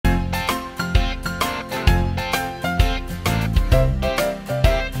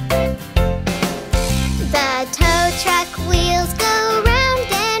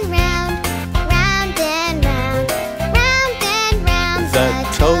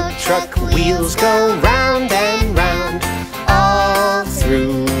tow truck wheels go round and round all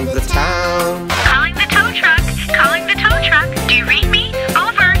through the town. Calling the tow truck, calling the tow truck. Do you read me?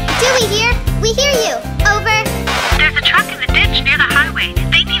 Over. Dewey here. We hear you. Over. There's a truck in the ditch near the highway.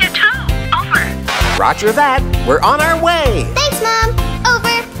 They need a tow. Over. Roger that. We're on our way. Thanks, Mom.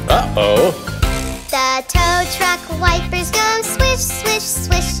 Over. Uh-oh. The tow truck wipers go swish, swish,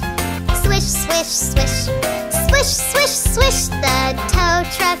 swish. Swish, swish, swish. Swish, swish, swish. The tow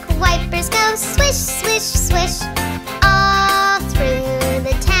truck wipers go swish, swish, swish. All through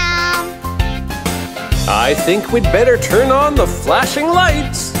the town. I think we'd better turn on the flashing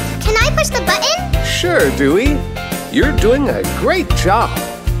lights. Can I push the button? Sure, Dewey. You're doing a great job.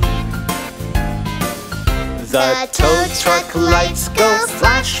 The tow truck lights go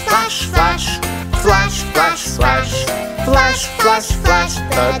flash, flash, flash. Flash, flash, flash. Flash, flash, flash.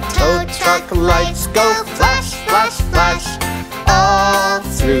 The tow truck lights go flash, flash, flash. All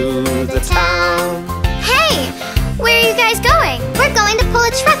through the town. Hey! Where are you guys going? We're going to pull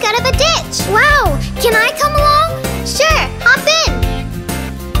a truck out of a ditch. Wow! Can I come along? Sure, hop in.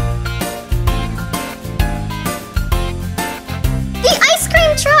 The ice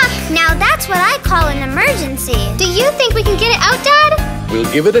cream truck! Now that's what I call an emergency. Do you think we can get it out, Dad?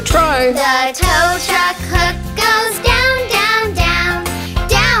 We'll give it a try. The tow truck hook goes down, down, down.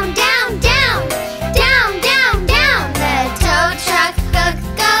 Down, down, down. Down, down, down. The tow truck hook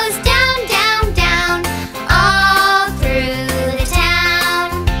goes down, down, down. All through the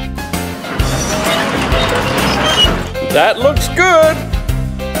town. That looks good.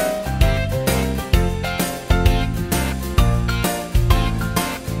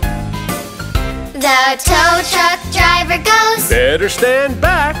 The tow truck driver goes. Better stand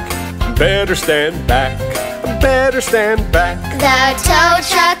back. Better stand back. Better stand back. The tow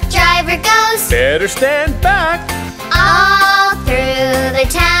truck driver goes. Better stand back. All through the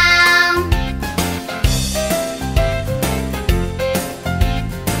town.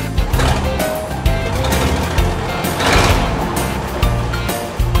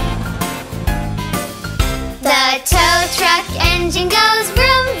 The tow truck engine goes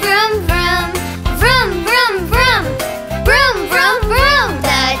vroom, vroom, vroom. Vroom, vroom, vroom. Vroom, vroom, vroom.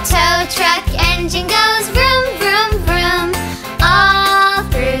 The tow truck engine goes vroom, vroom, vroom. All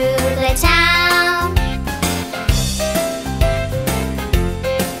through the town.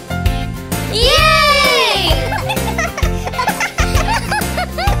 Yay!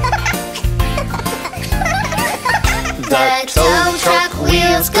 The tow truck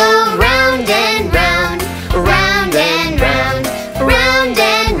wheels go round and round. Round and round. Round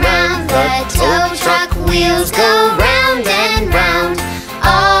and round. The tow truck wheels go round and round.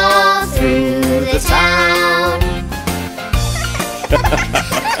 All through the town.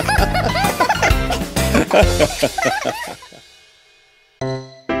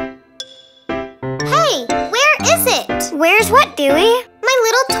 Hey, where is it? Where's what, Dewey? My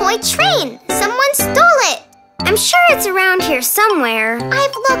little toy train. Someone stole it. I'm sure it's around here somewhere.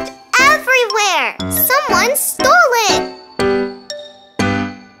 I've looked everywhere. Someone stole it.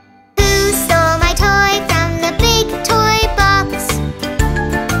 Who stole my toy from the big toy box?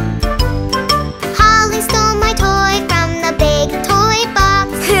 Holly stole my toy from the big toy box.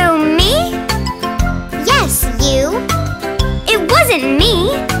 Who, me? Yes, you. It wasn't me.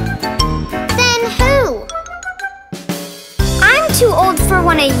 Then who? I'm too old for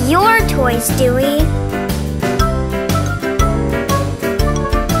one of your toys, Dewey.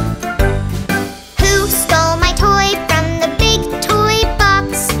 Who stole my toy from the big toy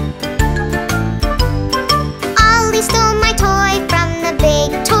box? Ollie stole my toy from the big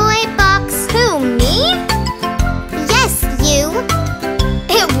toy box. Who, me? Yes, you.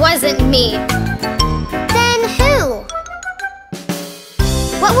 It wasn't me. Then who?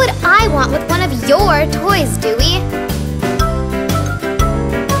 What would I want with one of your toys, Dewey?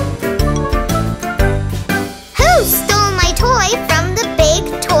 Who stole my toy from the big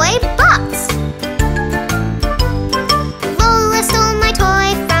toy box? Lola stole my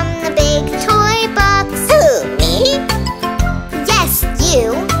toy from the big toy box. Who, me? Yes, you.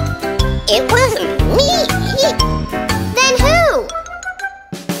 It wasn't me. Then who?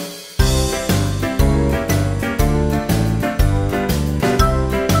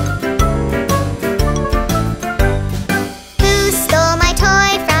 Who stole my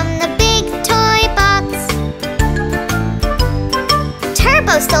toy from the big toy box?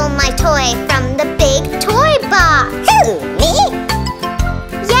 Turbo stole my toy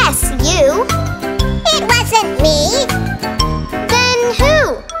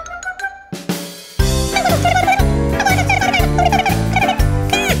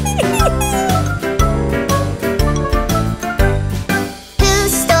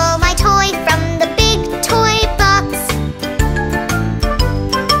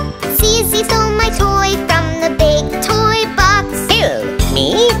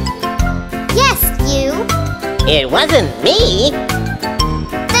wasn't me.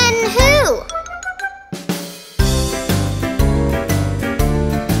 Then who?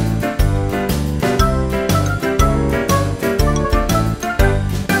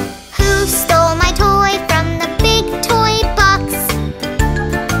 Who stole my toy from the big toy box?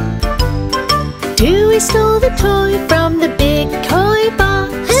 Dewey stole the toy from the big toy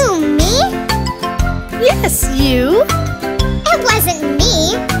box. Who, me? Yes, you. It wasn't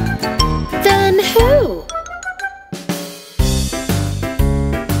me. Then who?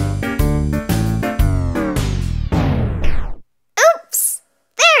 Oops!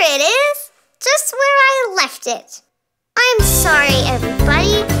 There it is! Just where I left it. I'm sorry, everyone.